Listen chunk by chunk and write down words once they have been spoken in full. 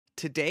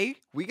Today,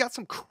 we got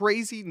some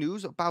crazy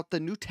news about the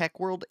new tech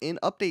world in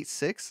Update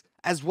 6,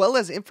 as well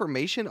as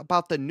information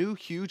about the new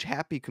huge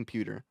happy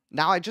computer.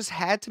 Now, I just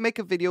had to make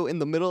a video in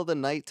the middle of the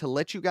night to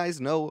let you guys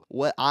know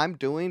what I'm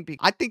doing.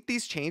 I think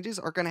these changes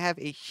are going to have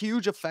a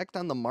huge effect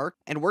on the market,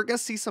 and we're going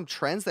to see some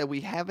trends that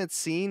we haven't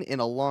seen in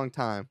a long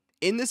time.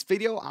 In this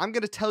video, I'm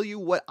going to tell you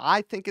what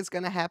I think is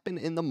going to happen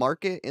in the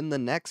market in the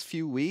next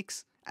few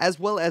weeks, as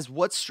well as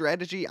what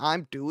strategy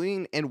I'm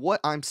doing and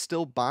what I'm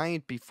still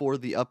buying before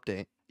the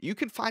update. You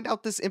can find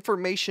out this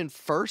information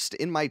first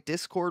in my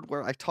Discord,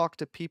 where I talk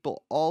to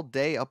people all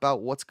day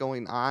about what's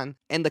going on,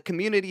 and the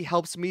community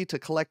helps me to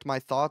collect my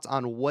thoughts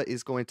on what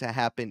is going to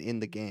happen in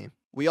the game.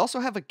 We also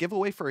have a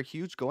giveaway for a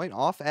huge going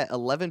off at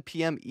 11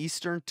 p.m.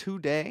 Eastern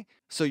today,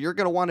 so you're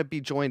going to want to be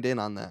joined in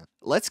on that.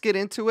 Let's get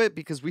into it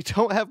because we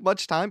don't have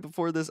much time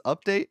before this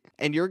update,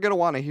 and you're going to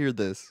want to hear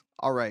this.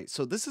 Alright,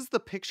 so this is the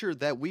picture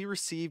that we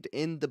received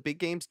in the Big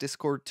Games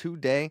Discord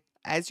today.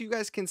 As you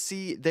guys can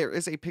see, there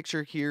is a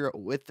picture here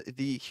with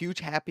the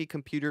huge happy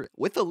computer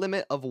with a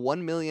limit of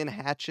 1 million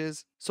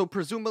hatches. So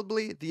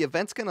presumably, the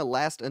event's going to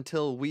last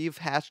until we've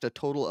hatched a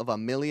total of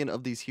 1 million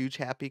of these huge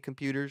happy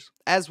computers.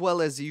 As well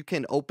as you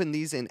can open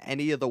these in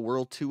any of the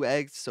World 2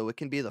 eggs, so it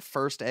can be the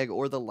first egg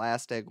or the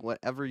last egg,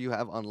 whatever you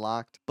have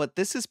unlocked. But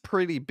this is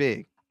pretty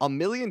big. 1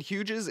 million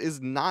huges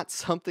is not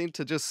something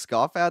to just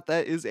scoff at.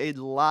 That is a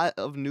lot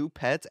of new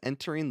pets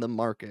entering the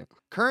market.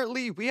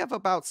 Currently, we have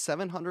about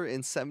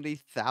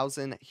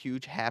 770,000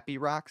 huge happy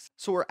rocks.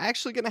 So we're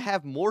actually going to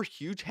have more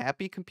huge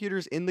happy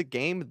computers in the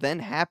game than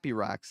happy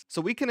rocks.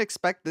 So we can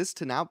expect this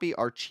to now be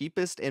our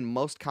cheapest and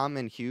most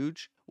common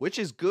huge, which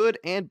is good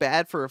and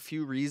bad for a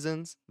few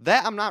reasons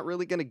that I'm not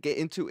really going to get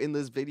into in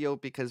this video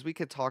because we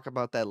could talk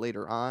about that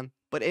later on.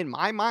 But in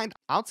my mind,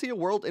 I'll see a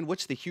world in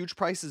which the huge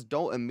prices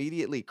don't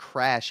immediately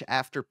crash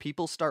after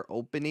people start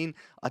opening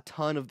a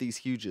ton of these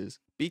huges.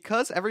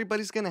 Because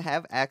everybody's going to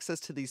have access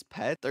to these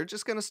pets, they're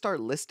just going to start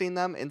listing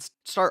them and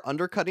start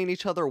undercutting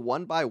each other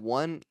one by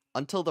one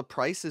until the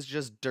price is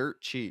just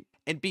dirt cheap.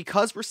 And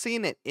because we're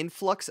seeing an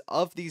influx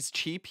of these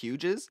cheap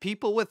huges,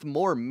 people with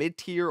more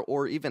mid-tier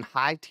or even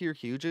high-tier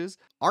huges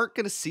aren't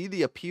going to see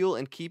the appeal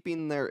in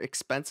keeping their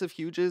expensive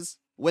huges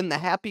when the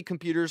happy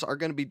computers are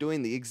going to be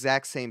doing the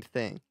exact same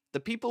thing. The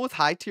people with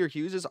high tier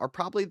huges are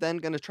probably then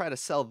going to try to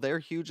sell their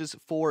huges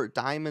for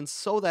diamonds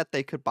so that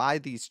they could buy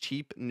these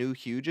cheap new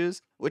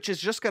huges, which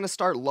is just going to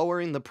start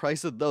lowering the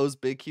price of those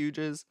big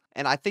huges.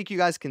 And I think you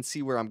guys can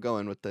see where I'm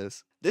going with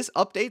this. This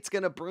update's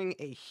going to bring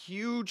a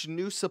huge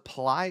new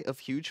supply of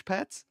huge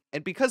pets.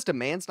 And because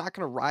demand's not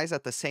going to rise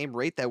at the same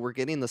rate that we're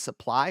getting the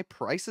supply,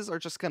 prices are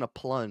just going to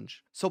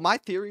plunge. So my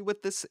theory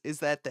with this is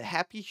that the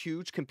happy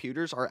huge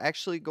computers are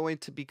actually going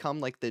to become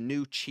like the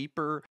new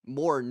cheaper,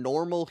 more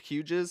normal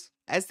huges.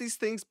 As these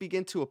things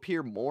begin to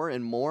appear more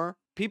and more,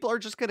 people are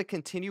just going to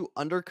continue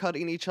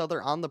undercutting each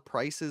other on the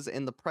prices,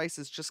 and the price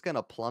is just going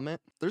to plummet.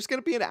 There's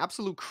going to be an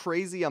absolute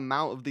crazy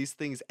amount of these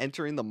things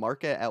entering the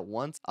market at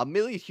once. 1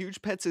 million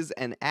huge pets is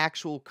an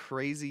actual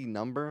crazy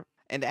number.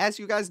 And as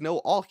you guys know,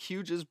 all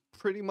huges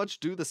pretty much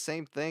do the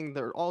same thing.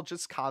 They're all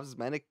just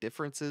cosmetic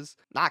differences,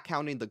 not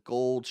counting the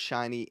gold,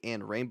 shiny,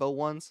 and rainbow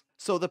ones.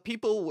 So the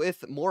people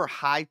with more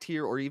high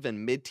tier or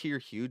even mid tier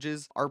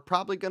huges are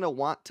probably going to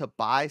want to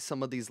buy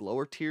some of these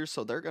lower tiers.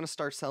 So they're going to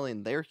start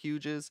selling their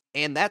huges.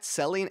 And that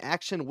selling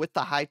action with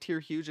the high tier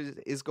huges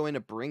is going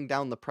to bring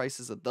down the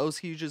prices of those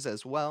huges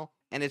as well.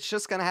 And it's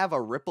just going to have a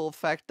ripple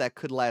effect that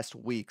could last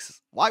weeks.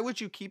 Why would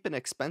you keep an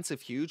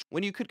expensive huge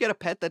when you could get a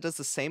pet that does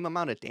the same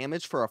amount of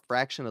damage for a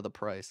fraction of the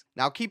price?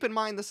 Now keep in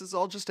mind, this is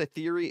all just a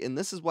theory, and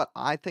this is what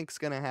I think is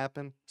going to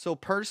happen. So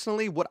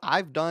personally, what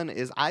I've done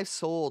is I've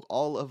sold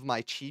all of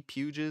my cheap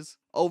huges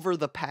over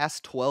the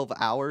past 12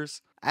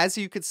 hours. As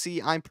you can see,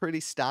 I'm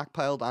pretty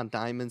stockpiled on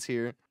diamonds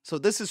here. So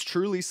this is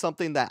truly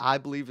something that I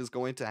believe is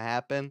going to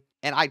happen.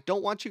 And I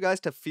don't want you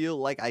guys to feel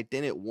like I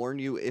didn't warn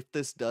you if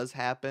this does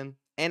happen.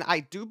 And I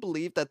do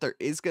believe that there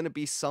is going to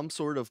be some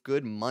sort of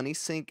good money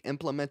sink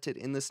implemented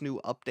in this new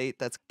update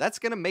that's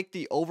going to make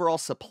the overall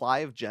supply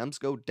of gems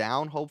go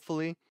down,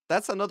 hopefully.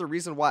 That's another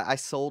reason why I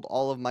sold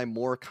all of my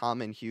more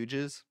common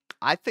huges.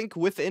 I think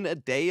within a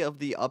day of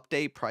the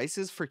update,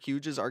 prices for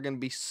huges are going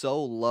to be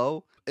so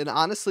low, and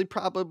honestly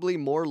probably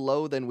more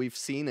low than we've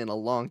seen in a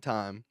long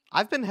time.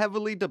 I've been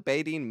heavily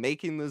debating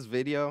making this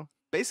video.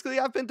 Basically,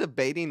 I've been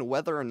debating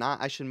whether or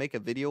not I should make a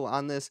video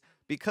on this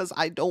because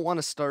I don't want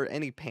to start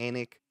any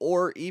panic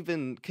or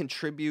even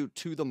contribute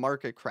to the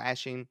market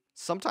crashing.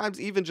 Sometimes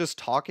even just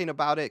talking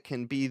about it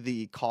can be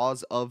the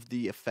cause of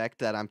the effect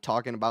that I'm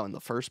talking about in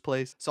the first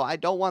place. So I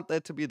don't want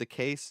that to be the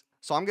case.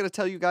 So I'm going to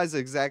tell you guys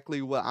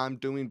exactly what I'm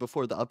doing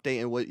before the update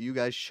and what you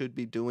guys should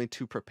be doing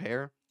to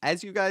prepare.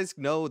 As you guys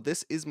know,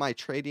 this is my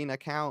trading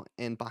account,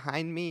 and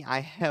behind me I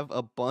have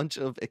a bunch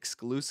of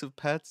exclusive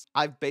pets.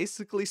 I've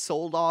basically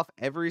sold off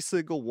every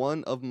single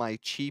one of my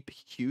cheap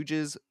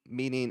huges,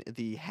 meaning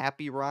the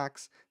happy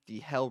rocks, the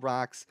hell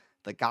rocks,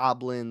 the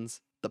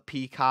goblins, the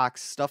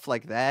peacocks, stuff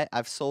like that.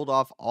 I've sold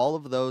off all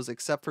of those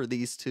except for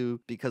these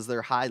two because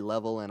they're high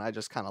level and I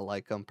just kind of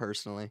like them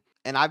personally.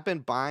 and I've been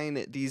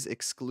buying these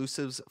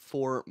exclusives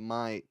for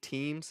my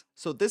teams.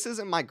 So this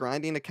isn't my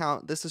grinding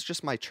account, this is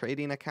just my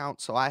trading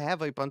account. So I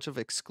have a bunch of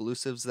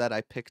exclusives that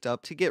I picked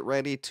up to get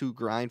ready to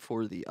grind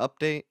for the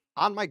update.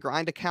 On my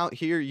grind account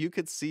here, you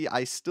could see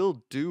I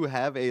still do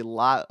have a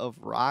lot of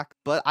rock,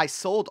 but I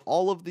sold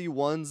all of the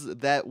ones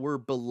that were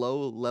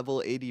below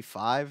level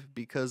 85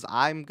 because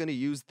I'm going to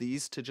use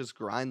these to just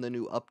grind the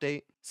new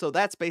update. So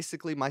that's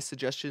basically my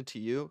suggestion to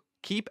you.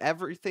 Keep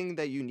everything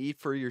that you need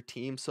for your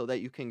team so that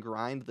you can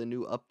grind the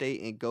new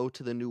update and go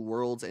to the new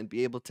worlds and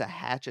be able to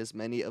hatch as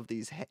many of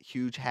these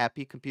huge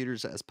happy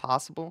computers as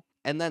possible.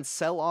 And then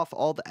sell off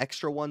all the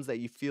extra ones that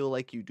you feel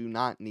like you do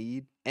not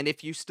need. And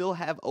if you still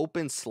have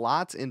open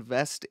slots,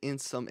 invest in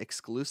some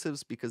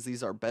exclusives because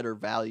these are better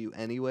value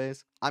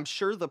anyways. I'm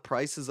sure the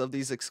prices of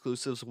these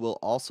exclusives will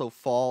also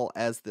fall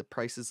as the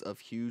prices of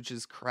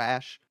huges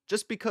crash.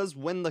 Just because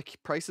when the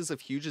prices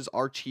of huges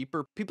are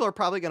cheaper, people are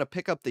probably going to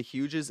pick up the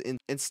huges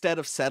instead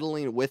of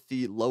settling with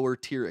the lower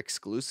tier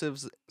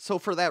exclusives. So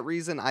for that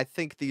reason, I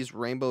think these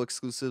rainbow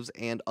exclusives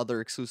and other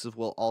exclusives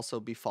will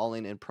also be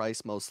falling in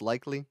price most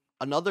likely.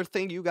 Another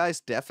thing you guys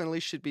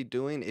definitely should be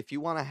doing if you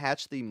want to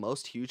hatch the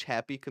most huge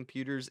happy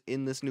computers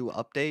in this new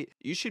update,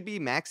 you should be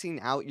maxing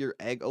out your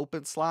egg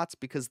open slots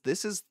because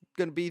this is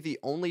going to be the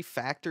only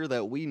factor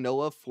that we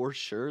know of for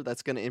sure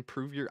that's going to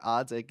improve your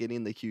odds at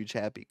getting the huge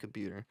happy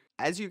computer.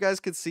 As you guys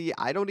can see,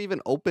 I don't even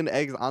open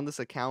eggs on this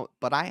account,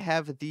 but I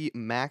have the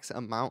max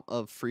amount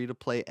of free to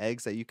play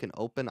eggs that you can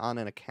open on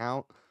an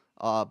account.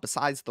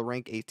 Besides the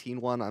rank 18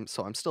 one, I'm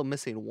still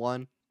missing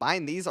one.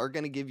 Buying these are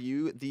going to give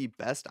you the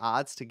best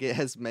odds to get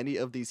as many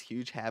of these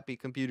huge happy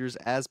computers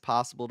as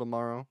possible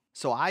tomorrow.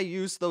 So I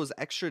used those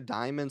extra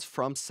diamonds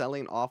from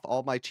selling off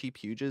all my cheap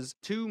huges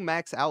to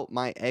max out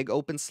my egg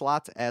open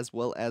slots as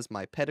well as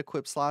my pet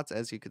equip slots.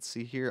 As you can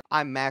see here,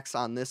 I'm maxed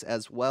on this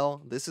as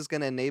well. This is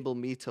going to enable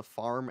me to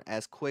farm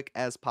as quick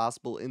as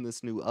possible in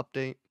this new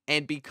update.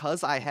 And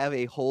because I have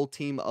a whole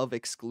team of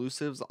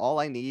exclusives, all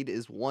I need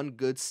is one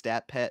good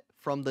stat pet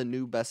from the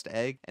new best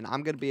egg, and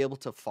I'm going to be able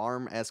to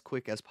farm as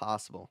quick as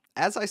possible.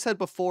 As I said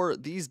before,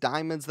 these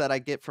diamonds that I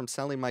get from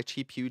selling my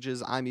cheap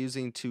huges, I'm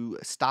using to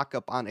stock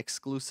up on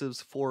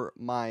exclusives for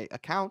my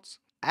accounts,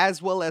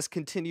 as well as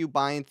continue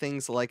buying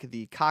things like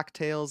the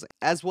cocktails,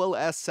 as well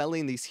as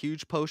selling these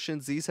huge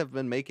potions. These have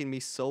been making me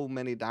so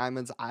many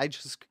diamonds. I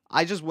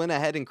just went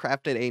ahead and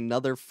crafted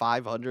another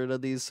 500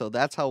 of these, so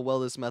that's how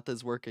well this method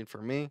is working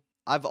for me.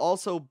 I've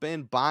also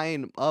been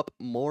buying up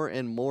more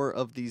and more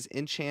of these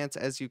enchants.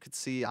 As you can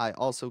see, I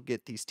also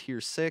get these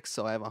tier 6,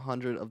 so I have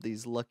 100 of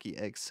these lucky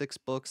egg 6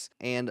 books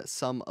and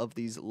some of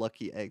these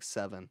lucky egg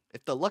 7.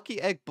 If the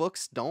lucky egg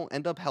books don't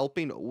end up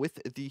helping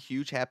with the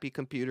huge happy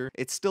computer,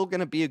 it's still going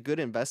to be a good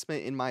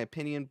investment in my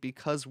opinion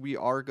because we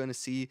are going to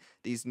see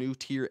these new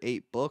tier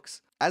 8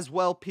 books. As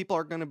well, people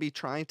are going to be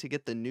trying to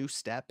get the new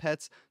stat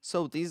pets,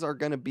 so these are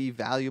going to be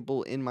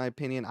valuable in my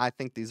opinion. I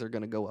think these are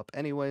going to go up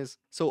anyways.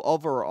 So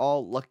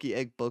overall, lucky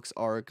egg books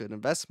are a good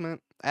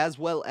investment, as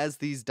well as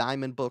these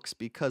diamond books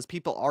because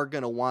people are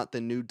going to want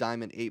the new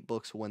diamond 8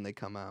 books when they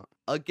come out.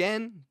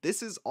 Again,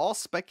 this is all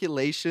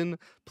speculation.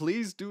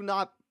 Please do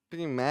not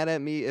be mad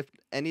at me if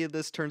any of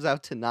this turns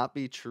out to not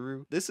be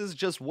true. This is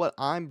just what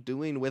I'm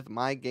doing with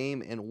my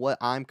game and what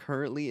I'm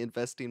currently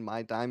investing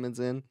my diamonds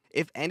in.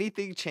 If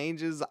anything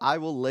changes, I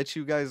will let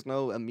you guys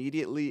know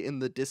immediately in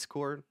the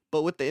Discord.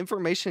 But with the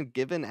information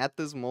given at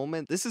this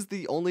moment, this is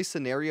the only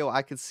scenario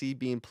I could see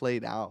being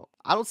played out.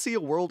 I don't see a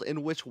world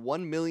in which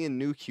 1 million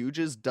new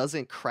huges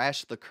doesn't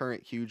crash the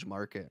current huge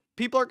market.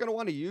 People are going to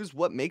want to use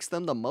what makes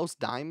them the most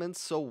diamonds,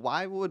 so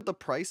why would the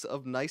price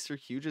of nicer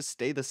huges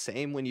stay the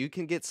same when you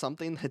can get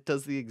something that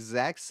does the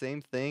exact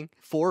same thing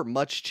for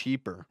much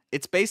cheaper?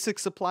 It's basic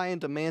supply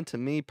and demand to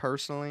me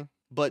personally.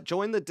 But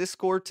join the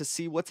Discord to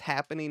see what's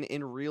happening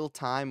in real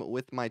time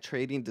with my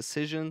trading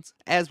decisions,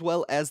 as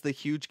well as the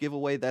huge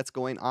giveaway that's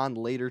going on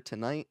later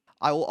tonight.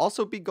 I will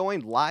also be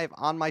going live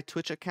on my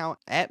Twitch account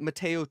at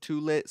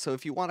Mateo2Lit, so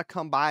if you want to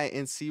come by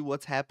and see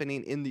what's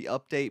happening in the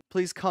update,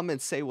 please come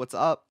and say what's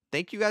up.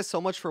 Thank you guys so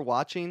much for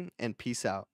watching, and peace out.